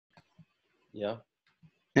Yeah.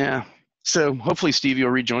 Yeah. So hopefully Stevie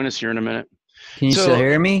will rejoin us here in a minute. Can you still So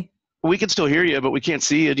hear me? we can still hear you, but we can't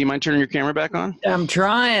see you. Do you mind turning your camera back on? I'm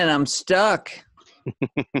trying. I'm stuck.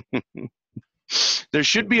 There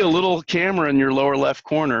should be a little camera in your lower left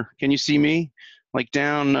corner. Can you see me? Like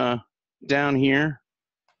down here,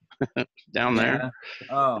 down there. Yeah.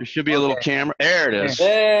 Oh, There should be a little camera. There it is.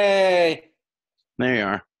 Hey. There you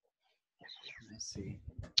are. I see.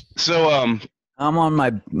 So I'm on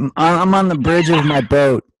the bridge of my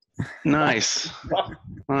boat. nice.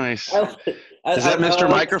 Nice. Is Is that Mr.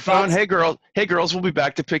 Microphone? Hey girls, we'll be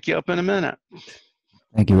back to pick you up in a minute.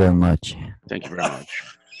 Thank you very much. Thank you very much.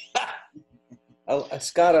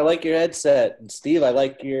 Scott, I like your headset. And Steve, I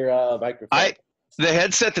like your microphone. The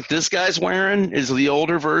headset that this guy's wearing is the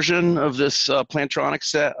older version of this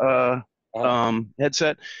Plantronics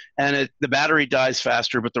headset, and the battery dies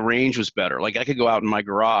faster, but the range was better. Like I could go out in my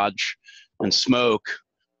garage and smoke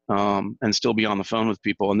and still be on the phone with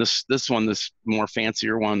people. And this more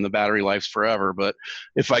fancier one, the battery life's forever. But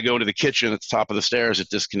if I go to the kitchen at the top of the stairs, it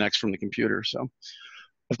disconnects from the computer. So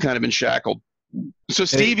I've kind of been shackled. So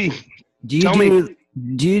Stevie, do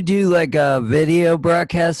you do like a video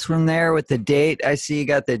broadcast from there with the date? I see you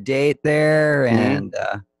got the date there, and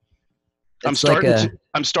I'm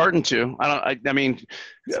starting to. I mean,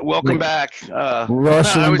 welcome back.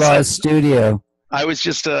 Rush Limbaugh's studio. I was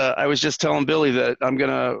just telling Billy that I'm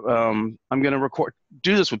gonna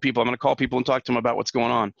do this with people. I'm gonna call people and talk to them about what's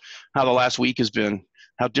going on, how the last week has been,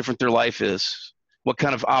 how different their life is, what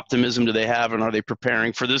kind of optimism do they have, and are they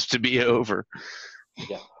preparing for this to be over?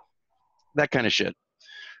 Yeah. That kind of shit.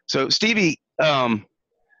 So Stevie,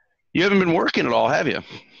 you haven't been working at all, have you?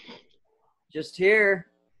 Just here.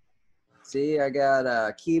 See, I got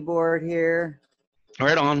a keyboard here.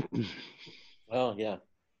 Right on. Oh yeah.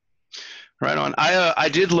 Right on. I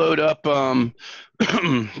did load up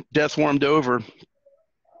Death Warmed Over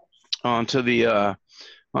onto the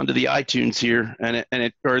iTunes here, and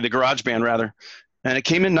it or the GarageBand rather, and it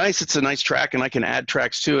came in nice. It's a nice track, and I can add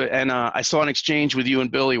tracks to it. And I saw an exchange with you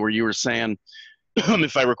and Billy where you were saying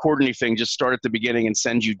if I record anything, just start at the beginning and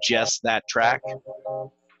send you just that track.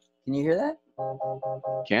 Can you hear that?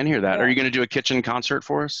 Can hear that. Are you going to do a kitchen concert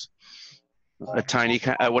for us? A tiny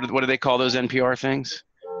what do they call those NPR things?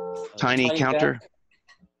 Tiny counter?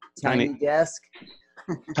 Tiny desk?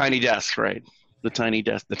 Tiny desk, right. The tiny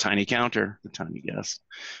desk, the tiny counter, the tiny desk,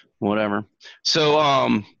 whatever.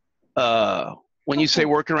 So when you say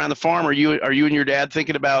working around the farm, are you and your dad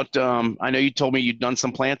thinking about, I know you told me you'd done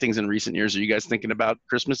some plantings in recent years. Are you guys thinking about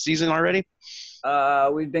Christmas season already?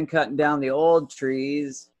 We've been cutting down the old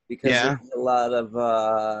trees because there's a lot of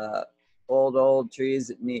old trees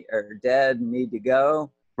that are dead and need to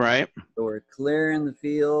go. Right. So we're clearing the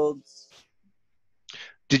fields.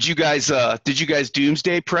 Did you guys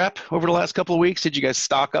doomsday prep over the last couple of weeks? Did you guys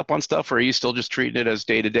stock up on stuff, or are you still just treating it as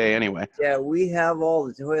day to day anyway? Yeah, we have all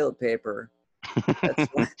the toilet paper.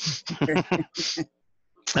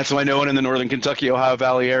 That's why no one in the northern Kentucky, Ohio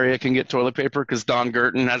Valley area can get toilet paper, because Don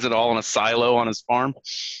Girton has it all in a silo on his farm.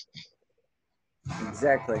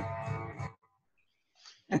 Exactly.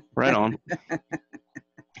 Right on.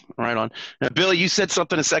 Right on. Now, Billy, you said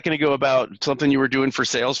something a second ago about something you were doing for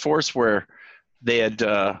Salesforce where they had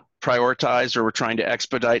prioritized or were trying to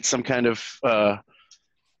expedite some kind of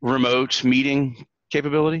remote meeting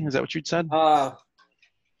capability. Is that what you'd said?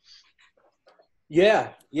 Yeah.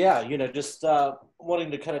 Just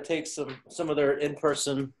wanting to kind of take some of their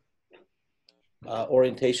in-person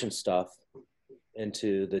orientation stuff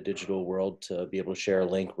into the digital world to be able to share a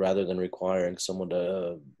link rather than requiring someone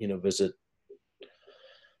to, visit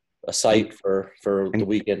a site for the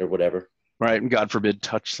weekend or whatever. Right, and God forbid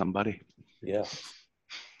touch somebody. Yeah.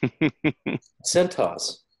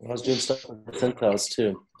 CentOS. I was doing stuff with CentOS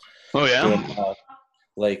too. Oh yeah.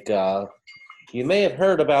 Doing, you may have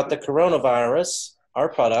heard about the coronavirus. Our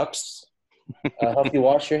products help you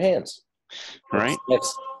wash your hands. Right.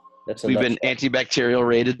 That's We've been antibacterial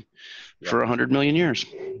rated for 100 million years.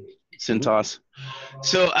 CentOS.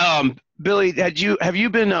 So, Billy, have you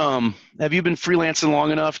been freelancing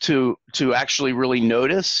long enough to actually really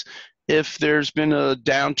notice if there's been a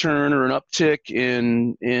downturn or an uptick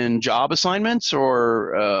in job assignments,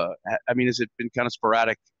 or has it been kind of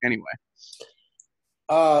sporadic anyway?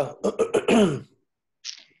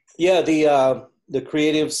 Yeah, the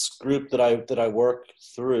creatives group that I work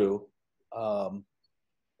through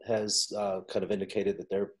has kind of indicated that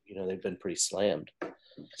they've been pretty slammed.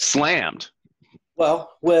 Slammed.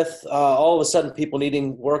 Well, with all of a sudden people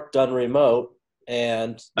needing work done remote,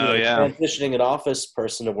 and transitioning an office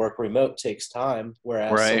person to work remote takes time, whereas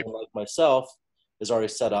someone like myself is already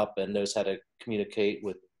set up and knows how to communicate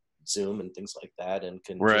with Zoom and things like that, and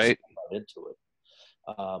can just Right. get into it.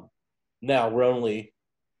 Now we're only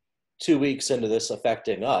 2 weeks into this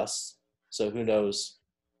affecting us, so who knows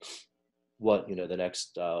what the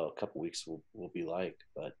next couple weeks will be like.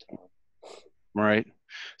 But Right.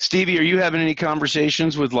 Stevie, are you having any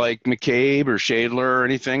conversations with like McCabe or Shadler or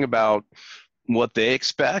anything about what they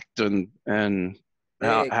expect and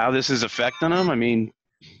how this is affecting them? I mean,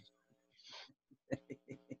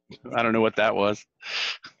 I don't know what that was.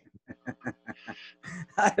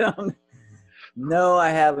 I don't know. I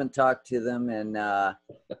haven't talked to them, and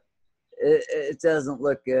it doesn't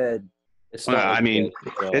look good. it's Well, not I mean,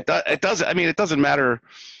 it doesn't. I mean, it doesn't matter.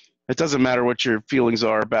 It doesn't matter what your feelings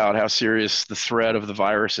are about how serious the threat of the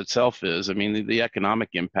virus itself is. I mean, the economic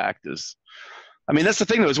impact is. I mean, that's the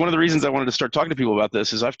thing, though. Is one of the reasons I wanted to start talking to people about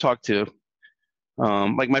this is I've talked to,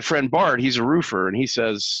 like my friend Bart. He's a roofer, and he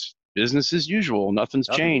says business as usual. Nothing's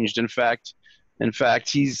changed. In fact,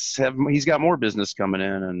 he's got more business coming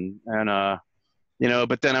in, and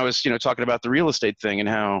But then I was talking about the real estate thing and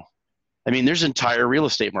how. I mean, there's entire real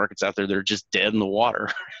estate markets out there that are just dead in the water.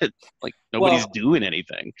 Like nobody's doing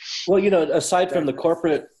anything. Well, aside from the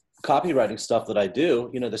corporate copywriting stuff that I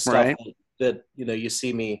do, the stuff that you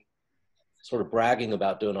see me sort of bragging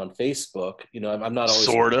about doing on Facebook. I'm not always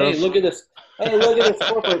sort of. Hey, look at this! Hey, look at this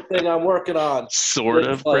corporate thing I'm working on. Sort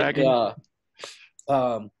of bragging.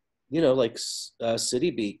 Like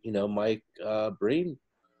City Beat. Mike Breen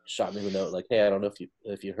shot me a note like, "Hey, I don't know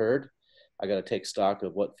if you heard. I got to take stock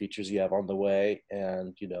of what features you have on the way,"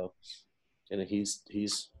 and he's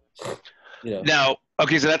Now,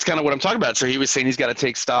 okay, so that's kind of what I'm talking about. So he was saying he's got to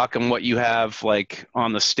take stock on what you have like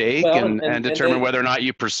on the stake and determine whether or not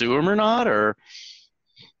you pursue him or not, or.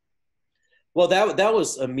 Well, that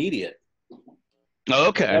was immediate. Oh,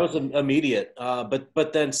 okay. That was immediate.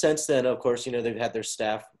 But then since then, of course, they've had their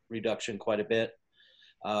staff reduction quite a bit.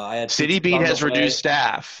 I had City Beat has reduced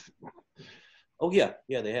staff. Oh yeah,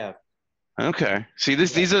 they have. Okay. See,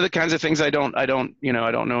 these are the kinds of things I don't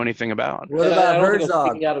know anything about. What about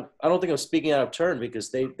Herzog? I don't think I'm speaking out of turn because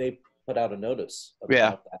they put out a notice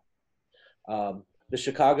about that. The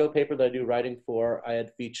Chicago paper that I do writing for, I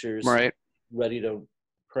had features ready to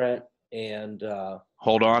print, and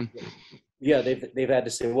hold on. Yeah, they've had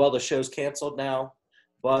to say, well, the show's canceled now,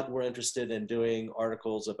 but we're interested in doing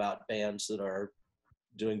articles about bands that are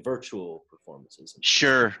doing virtual performances.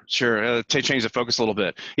 Sure. To change the focus a little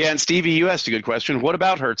bit. Yeah, and Stevie, you asked a good question. What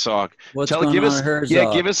about Herzog? Give us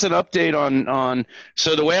an update on.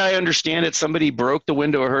 So the way I understand it, somebody broke the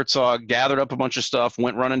window of Herzog, gathered up a bunch of stuff,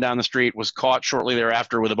 went running down the street, was caught shortly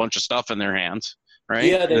thereafter with a bunch of stuff in their hands. Right?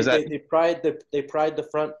 Yeah, they pried the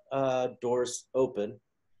front doors open.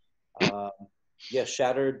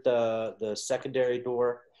 Shattered the secondary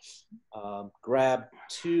door. Grabbed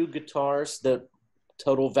 2 guitars that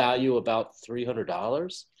total value about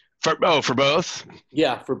 $300 for both.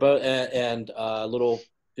 Yeah, for both, and a little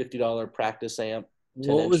 $50 practice amp.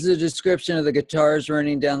 What was the description of the guitars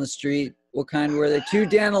running down the street? What kind were they? 2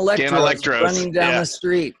 Dan Electros running down the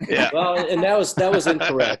street. Yeah. Well, and that was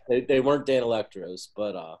incorrect. They weren't Dan Electros,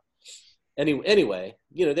 but anyway,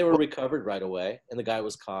 they were recovered right away, and the guy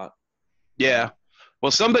was caught. Yeah.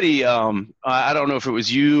 Well, somebody, I don't know if it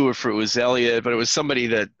was you or if it was Elliot, but it was somebody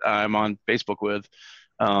that I'm on Facebook with,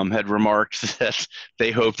 had remarked that they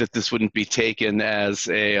hoped that this wouldn't be taken as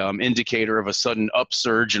a indicator of a sudden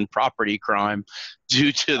upsurge in property crime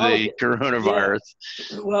due to the coronavirus.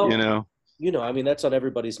 Yeah. Well, I mean, that's on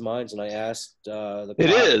everybody's minds. And I asked I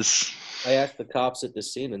asked the cops at the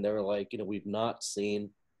scene, and they were like, we've not seen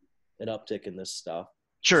an uptick in this stuff.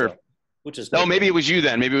 Sure. So, which is maybe it was you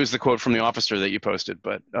then. Maybe it was the quote from the officer that you posted.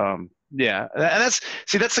 But yeah, and that's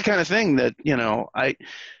the kind of thing that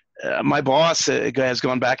my boss has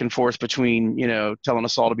gone back and forth between telling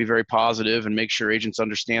us all to be very positive and make sure agents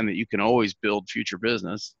understand that you can always build future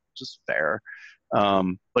business, which is fair.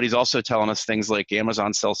 But he's also telling us things like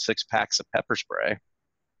Amazon sells 6 packs of pepper spray.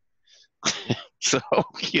 So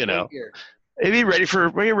be ready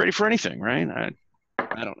for anything, right?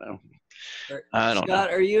 I don't know.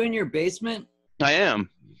 Scott, are you in your basement? I am.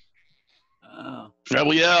 Oh.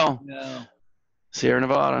 Rebel Yell. No. Sierra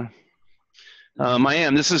Nevada. I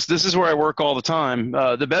am. This is where I work all the time.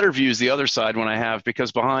 The better view is the other side when I have,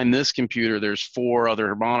 because behind this computer there's 4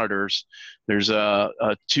 other monitors. There's a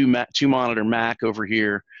 2 monitor Mac over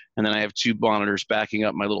here, and then I have 2 monitors backing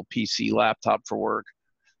up my little PC laptop for work.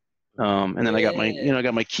 And then I got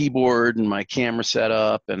my keyboard and my camera set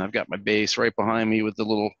up, and I've got my bass right behind me with the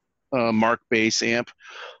little Mark bass amp,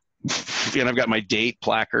 and I've got my date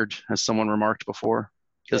placard, as someone remarked before,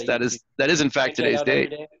 because that is in fact today's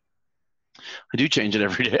date. I do change it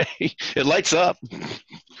every day. It lights up.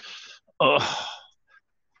 Oh,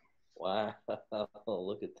 Wow.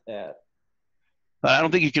 Look at that. I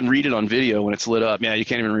don't think you can read it on video when it's lit up. Yeah, you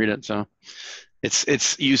can't even read it. So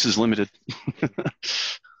its use is limited.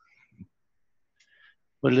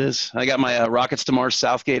 But it is. I got my Rockets to Mars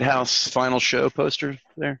Southgate House final show poster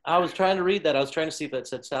there. I was trying to read that. I was trying to see if that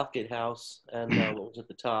said Southgate House and what was at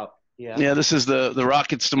the top. Yeah. Yeah, this is the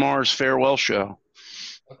Rockets to Mars farewell show.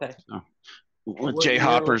 Okay. So, with Jay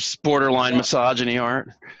Hopper's borderline misogyny art.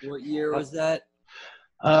 What year was that?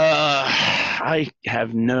 I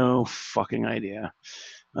have no fucking idea.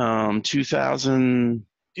 2000.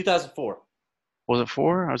 2004. Was it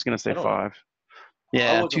 4? I was gonna say 5.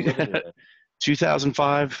 Yeah,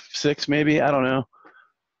 2005, 6 maybe. I don't know.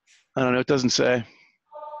 It doesn't say.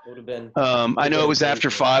 Would have been. I know it was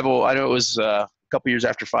after 5. I know it was a couple years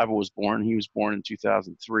after 5 was born. He was born in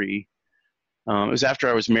 2003. It was after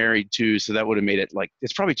I was married too, so that would have made it like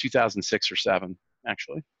it's probably 2006 or 7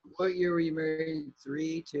 actually. What year were you married?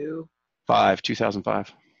 3, 2? 5,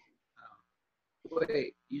 2005.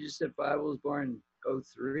 Wait, you just said 5 was born in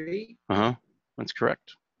 03? That's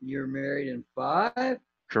correct. You're married in 5?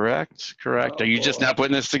 Correct. Oh, Are you just now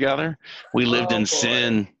putting this together? We lived in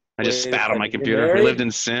sin. I just spat on my computer. We lived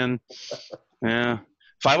in sin. Yeah.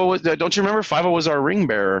 50 was. Don't you remember? 50 was our ring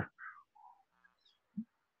bearer.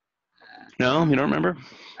 No, you don't remember?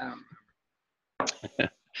 I don't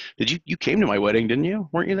remember. Did you? You came to my wedding, didn't you?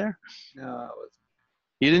 Weren't you there? No, I wasn't.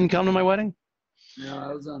 You didn't come to my wedding? No,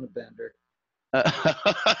 I was on a bender.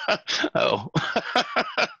 Oh.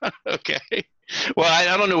 Okay. Well,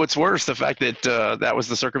 I don't know what's worse, the fact that that was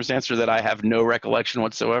the circumstance or that I have no recollection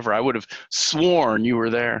whatsoever. I would have sworn you were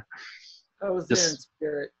there. I was there in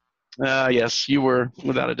spirit. Yes, you were,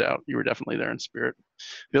 without a doubt. You were definitely there in spirit.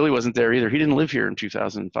 Billy wasn't there either. He didn't live here in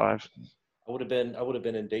 2005. I would have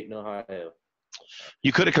been in Dayton, Ohio.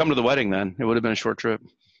 You could have come to the wedding then. It would have been a short trip.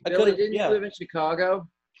 Billy, didn't you live in Chicago?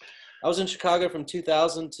 I was in Chicago from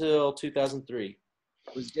 2000 till 2003.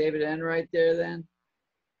 Was David Enright there then?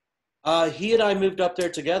 He and I moved up there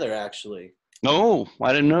together, actually. Oh,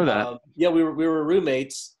 I didn't know that. Yeah, we were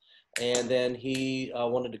roommates, and then he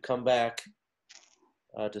wanted to come back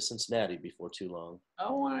to Cincinnati before too long.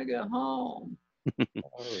 I want to go home.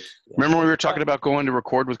 Remember when we were talking about going to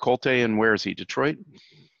record with Colte, and where is he? Detroit?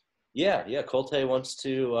 Yeah. Colte wants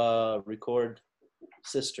to record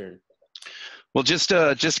Sistern. Well, just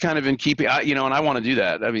kind of in keeping, and I want to do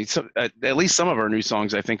that. I mean, at least some of our new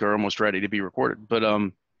songs I think are almost ready to be recorded. But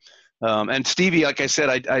and Stevie, like I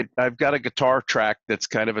said, I've got a guitar track that's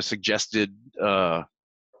kind of a suggested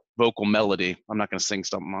vocal melody. I'm not going to sing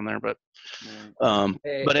something on there, but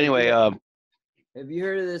but anyway. Have you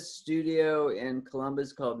heard of this studio in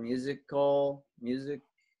Columbus called Musical Studio?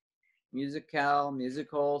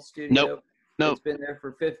 Nope. It's been there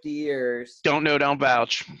for 50 years. Don't know, don't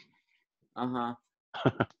vouch.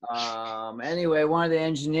 Anyway, one of the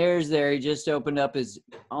engineers there, he just opened up his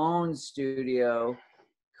own studio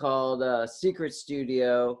called Secret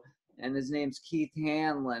Studio, and his name's Keith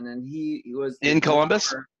Hanlon, and he was in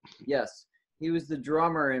Columbus. Yes, he was the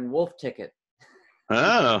drummer in Wolf Ticket.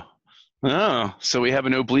 Oh, so we have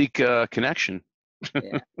an oblique connection.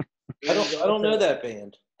 Yeah. I don't know that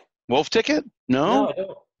band. Wolf Ticket? No, I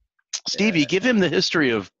don't. Stevie, give him the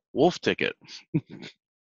history of Wolf Ticket.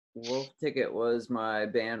 Wolf Ticket was my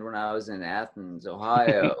band when I was in Athens,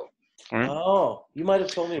 Ohio. Right. Oh, you might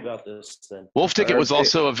have told me about this then. Wolf Ticket was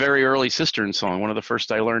also a very early Sistern song, one of the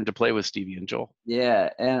first I learned to play with Stevie and Joel.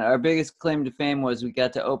 Yeah, and our biggest claim to fame was we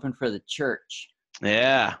got to open for the church.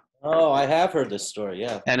 Yeah. Oh, I have heard this story,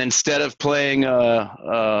 yeah. And instead of playing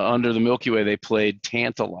Under the Milky Way, they played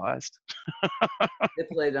Tantalized. They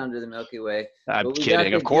played Under the Milky Way. I'm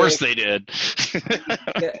kidding. Of course they did.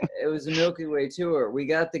 It was a Milky Way tour. We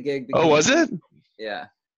got the gig. Oh, was it? Yeah.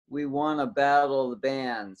 We won a battle of the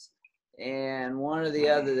bands. And one or the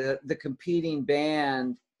other, the competing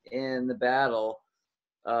band in the battle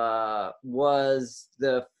was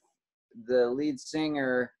the lead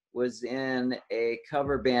singer was in a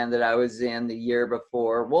cover band that I was in the year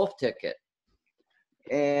before, Wolf Ticket.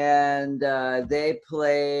 And they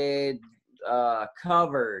played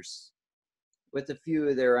covers with a few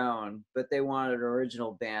of their own, but they wanted an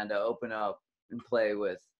original band to open up and play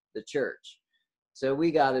with the church. So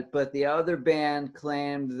we got it, but the other band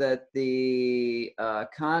claimed that the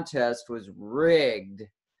contest was rigged.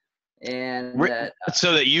 And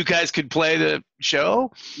so that you guys could play the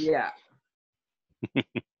show? Yeah.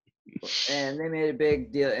 And they made a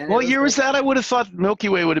big deal. And what year was that? I would have thought Milky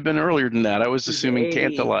Way would have been earlier than that. I was assuming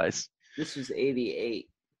Tantalized. This was 88.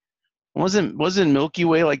 Wasn't Milky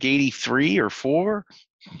Way like 83 or 4?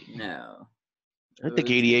 No. I think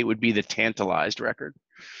 88 would be the Tantalized record.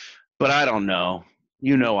 but I don't know.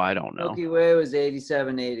 I don't know. Milky Way was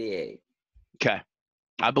 87, 88. Okay.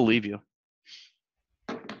 I believe you.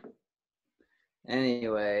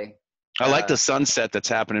 Anyway. I like the sunset that's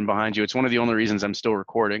happening behind you. It's one of the only reasons I'm still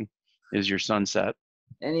recording is your sunset.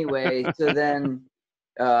 Anyway, so then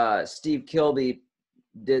Steve Kilby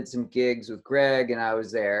did some gigs with Greg, and I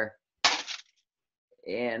was there.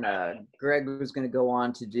 And Greg was going to go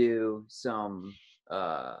on to do some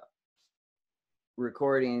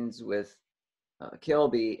recordings with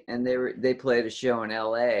Kilby, and they played a show in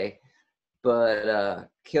LA, but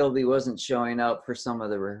Kilby wasn't showing up for some of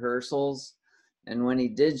the rehearsals, and when he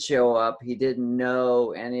did show up, he didn't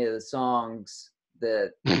know any of the songs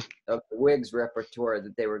that of the Wigs repertoire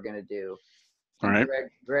that they were going to do. All right.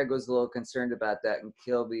 Greg was a little concerned about that, and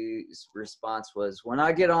Kilby's response was, "When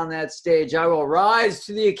I get on that stage, I will rise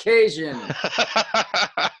to the occasion."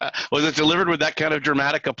 Was it delivered with that kind of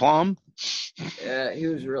dramatic aplomb? He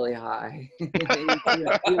was really high.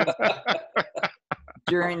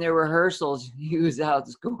 During the rehearsals, he was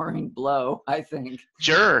outscoring Blow, I think.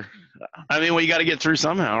 Sure. I mean, well, you got to get through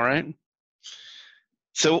somehow, right?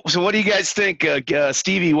 So what do you guys think,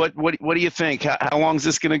 Stevie? What do you think? How long is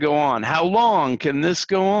this going to go on? How long can this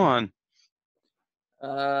go on?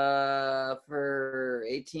 For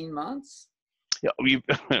 18 months. Yeah,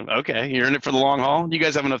 okay, you're in it for the long haul. You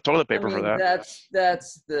guys have enough toilet paper for that.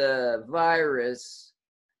 That's the virus.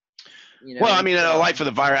 Well, I mean, a life of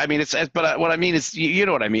the virus. I mean, but what I mean is, you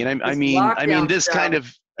know what I mean. I mean, this stuff, kind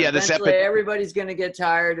of, yeah, this everybody's going to get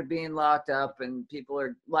tired of being locked up, and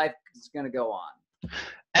life is going to go on.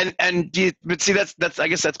 But see, that's I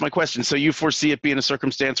guess that's my question. So you foresee it being a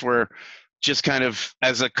circumstance where, just kind of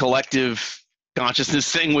as a collective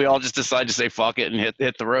consciousness thing, we all just decide to say fuck it and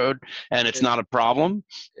hit the road, and it's not a problem.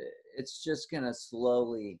 It's just going to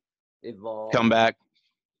slowly evolve. Come back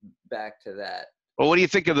to that. Well, what do you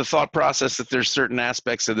think of the thought process that there's certain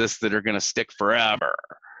aspects of this that are going to stick forever?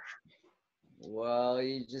 Well,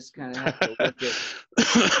 you just kind of have to look at...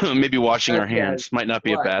 Maybe washing our hands might not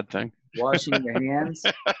be a bad thing. Washing your hands?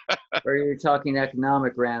 Or you're talking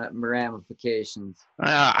economic ramifications?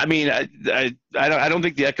 I mean, I don't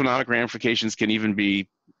think the economic ramifications can even be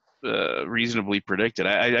reasonably predicted.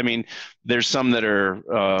 I mean, there's some that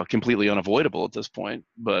are completely unavoidable at this point,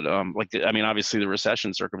 but obviously the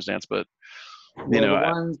recession circumstance, but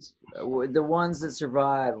the ones that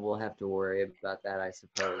survive will have to worry about that, I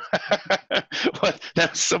suppose.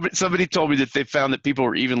 Somebody told me that they found that people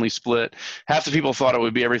were evenly split. Half the people thought it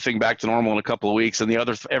would be everything back to normal in a couple of weeks, and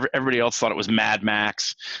everybody else thought it was Mad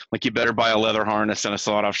Max. Like, you better buy a leather harness and a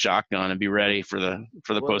sawed-off shotgun and be ready for the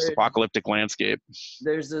post-apocalyptic landscape.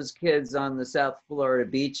 There's those kids on the South Florida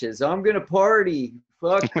beaches. I'm gonna party.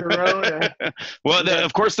 Fuck Corona. Well,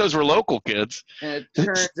 of course, those were local kids. And it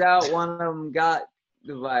turns out one of them got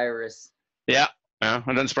the virus. Yeah, it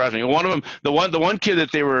doesn't surprise me. One of them, the one kid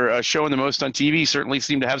that they were showing the most on TV, certainly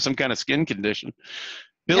seemed to have some kind of skin condition.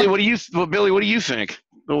 Billy, what do you think?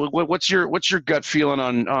 What's your gut feeling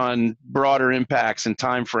on broader impacts and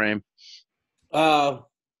time frame? No,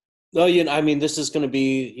 I mean, this is going to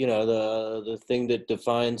be, the thing that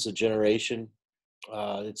defines a generation.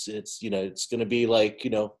 It's going to be like,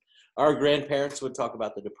 our grandparents would talk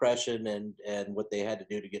about the Depression and what they had to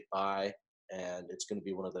do to get by, and it's going to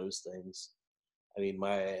be one of those things. I mean,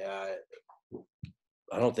 I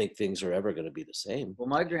don't think things are ever going to be the same. Well,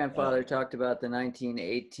 my grandfather talked about the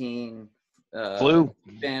 1918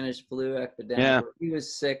 Spanish flu epidemic. Yeah. He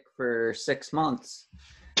was sick for 6 months,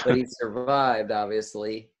 but he survived,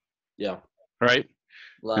 obviously. Yeah. Right.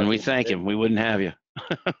 And we thank him. We wouldn't have you.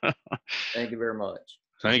 Thank you very much.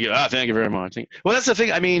 Thank you. Thank you very much. Well, that's the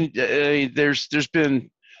thing. I mean, there's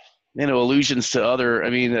been, allusions to other. I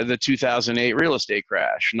mean, the 2008 real estate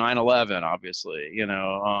crash, 9/11, obviously. I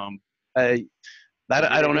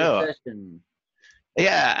don't know.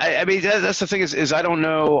 Yeah, I mean, that's the thing is I don't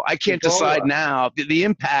know. I can't decide now. The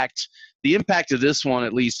impact of this one,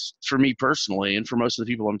 at least for me personally, and for most of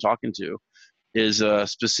the people I'm talking to, is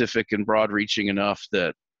specific and broad-reaching enough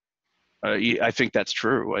that I think that's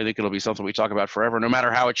true. I think it'll be something we talk about forever, no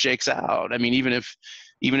matter how it shakes out. I mean, even if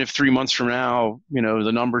 3 months from now,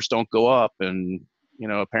 the numbers don't go up, and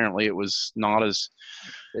apparently it was not as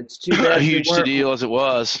huge a deal as it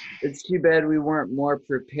was. It's too bad we weren't more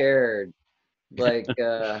prepared. Like,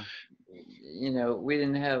 we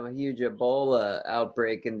didn't have a huge Ebola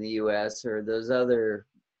outbreak in the U.S. or those other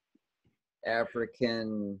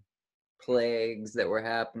African plagues that were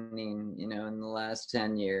happening, in the last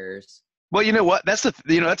 10 years. Well, you know what? That's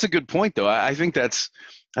that's a good point, though. I think that's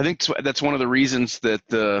one of the reasons that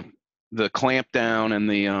the clampdown and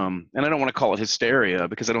the and I don't want to call it hysteria,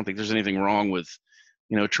 because I don't think there's anything wrong with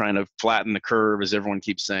trying to flatten the curve, as everyone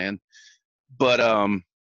keeps saying. But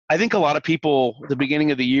I think a lot of people, the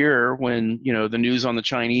beginning of the year, when the news on the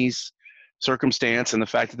Chinese circumstance and the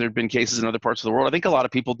fact that there had been cases in other parts of the world, I think a lot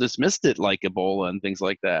of people dismissed it, like Ebola and things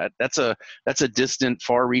like that. That's a distant,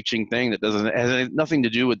 far-reaching thing that has nothing to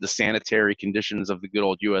do with the sanitary conditions of the good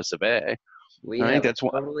old U.S. of A. We I have think that's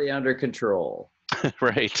totally under control.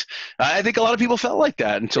 right. I think a lot of people felt like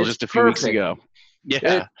that until just a few weeks ago. Yeah.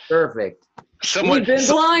 It's perfect. We've been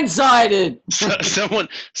blindsided.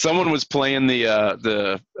 Someone was playing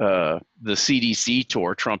the CDC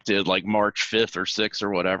tour Trump did, like March 5th or 6th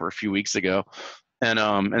or whatever, a few weeks ago. And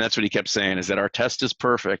that's what he kept saying, is that our test is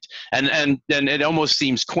perfect. And it almost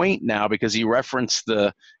seems quaint now, because he referenced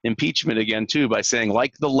the impeachment again too by saying,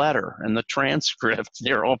 like the letter and the transcript,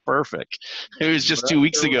 they're all perfect. It was just 2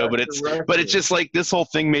 weeks ago, but it's just like this whole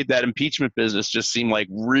thing made that impeachment business just seem like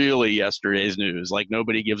really yesterday's news. Like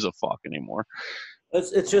nobody gives a fuck anymore.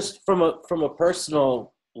 It's just from a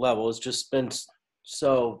personal level, it's just been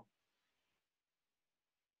so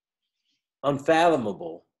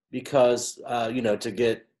unfathomable. Because to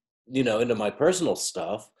get into my personal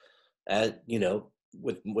stuff,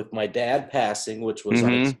 with my dad passing, which was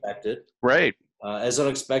unexpected, right? As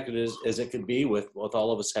unexpected as it could be with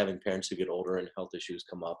all of us having parents who get older and health issues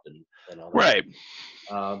come up and all that. Right.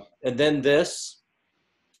 And then this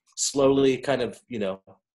slowly kind of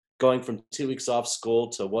going from 2 weeks off school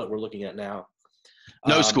to what we're looking at now.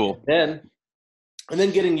 No school. And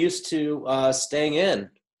then getting used to staying in.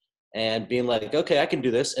 And being like, okay, I can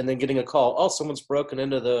do this, and then getting a call, oh, someone's broken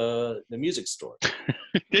into the music store.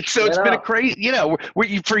 It's been a crazy,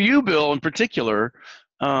 for you, Bill, in particular,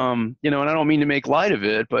 and I don't mean to make light of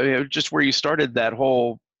it, but just where you started that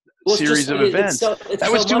whole series of events. That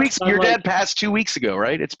was 2 weeks. Your dad passed 2 weeks ago,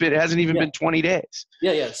 right? It hasn't even been 20 days.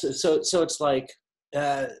 Yeah. So it's like,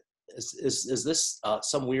 is this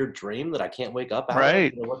some weird dream that I can't wake up out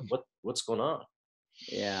right. of? What's going on?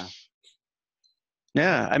 Yeah.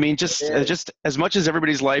 Yeah, I mean, just as much as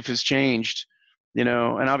everybody's life has changed, and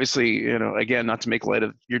obviously, again, not to make light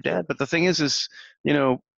of your dad, but the thing is,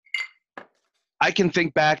 I can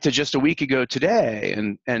think back to just a week ago today,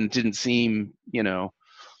 and didn't seem,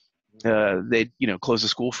 they closed the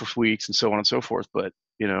school for weeks and so on and so forth. But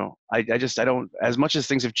I don't, as much as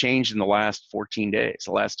things have changed in the last 14 days,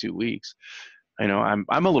 the last 2 weeks, I'm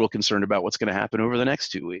a little concerned about what's going to happen over the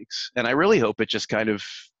next 2 weeks, and I really hope it just kind of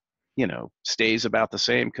stays about the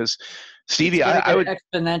same, because Stevie, I would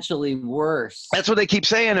exponentially worse. That's what they keep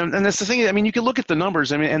saying, and that's the thing. I mean, you can look at the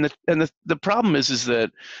numbers. I mean, and the problem is that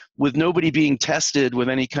with nobody being tested with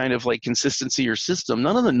any kind of like consistency or system,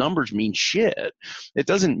 none of the numbers mean shit. It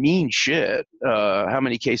doesn't mean shit how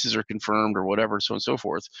many cases are confirmed or whatever, so on and so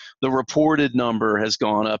forth. The reported number has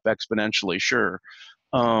gone up exponentially, sure.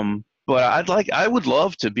 But I would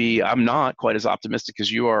love to be, I'm not quite as optimistic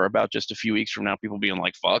as you are about just a few weeks from now, people being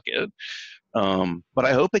like, fuck it. But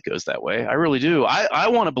I hope it goes that way. I really do. I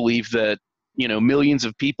want to believe that, millions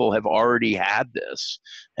of people have already had this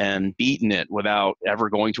and beaten it without ever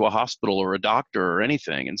going to a hospital or a doctor or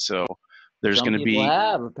anything. And so there's going to be,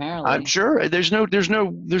 apparently. I'm sure there's no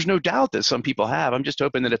doubt that some people have. I'm just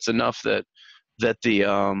hoping that it's enough that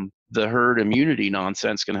the herd immunity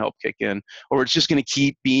nonsense can help kick in, or it's just going to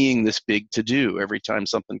keep being this big to do every time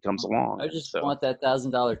something comes along. I just want that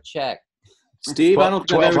 $1,000 check. Steve, I don't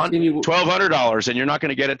think I've ever seen you $1,200, and you're not going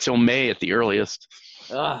to get it till May at the earliest.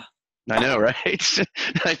 Ugh. I know, right? It's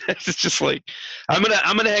just like, I'm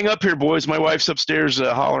gonna hang up here, boys. My wife's upstairs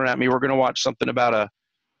hollering at me. We're gonna watch something about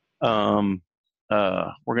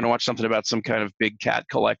some kind of big cat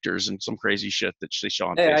collectors and some crazy shit that she saw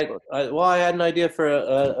on Facebook. I had an idea for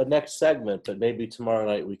a next segment, but maybe tomorrow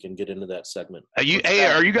night we can get into that segment. Are you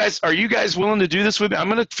guys willing to do this with me? I'm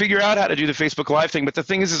going to figure out how to do the Facebook Live thing, but the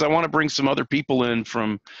thing is I want to bring some other people in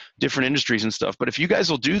from different industries and stuff. But if you guys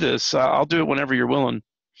will do this, I'll do it whenever you're willing.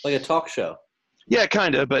 Like a talk show. Yeah,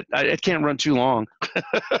 kind of, but it can't run too long.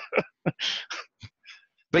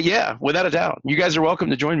 But yeah, without a doubt, you guys are welcome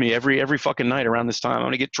to join me every fucking night around this time. I'm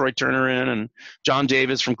gonna get Troy Turner in, and John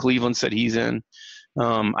Davis from Cleveland said he's in.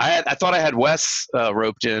 I thought I had Wes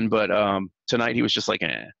roped in, but tonight he was just like,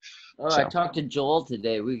 eh. Oh, so. I talked to Joel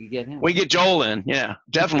today. We could get him. We get Joel in, yeah,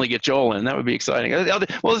 definitely get Joel in. That would be exciting.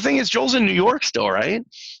 Well, the thing is, Joel's in New York still, right?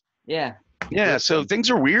 Yeah. Yeah, so things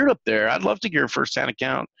are weird up there. I'd love to get a first-hand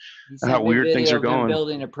account of how weird things are going.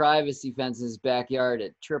 Building a privacy fence in his backyard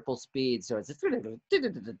at triple speed, so it's.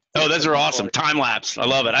 Oh, those are awesome! Time lapse, I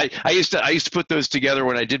love it. I used to put those together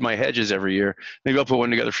when I did my hedges every year. Maybe I'll put one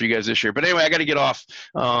together for you guys this year. But anyway, I got to get off.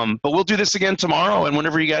 But we'll do this again tomorrow, and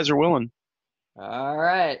whenever you guys are willing. All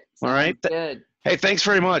right. All right. Good. Hey, thanks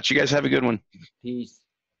very much. You guys have a good one. Peace.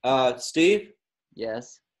 Steve,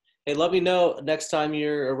 Yes. hey, let me know next time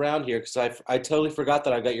you're around here because I totally forgot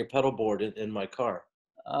that I got your pedal board in my car.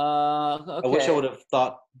 Okay. I wish I would have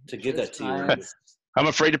thought to give That's that to you. fine. I'm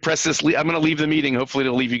afraid to press this. I'm going to leave the meeting. Hopefully,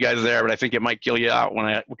 it'll leave you guys there, but I think it might kill you out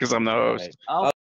because I'm the host. Right. I'll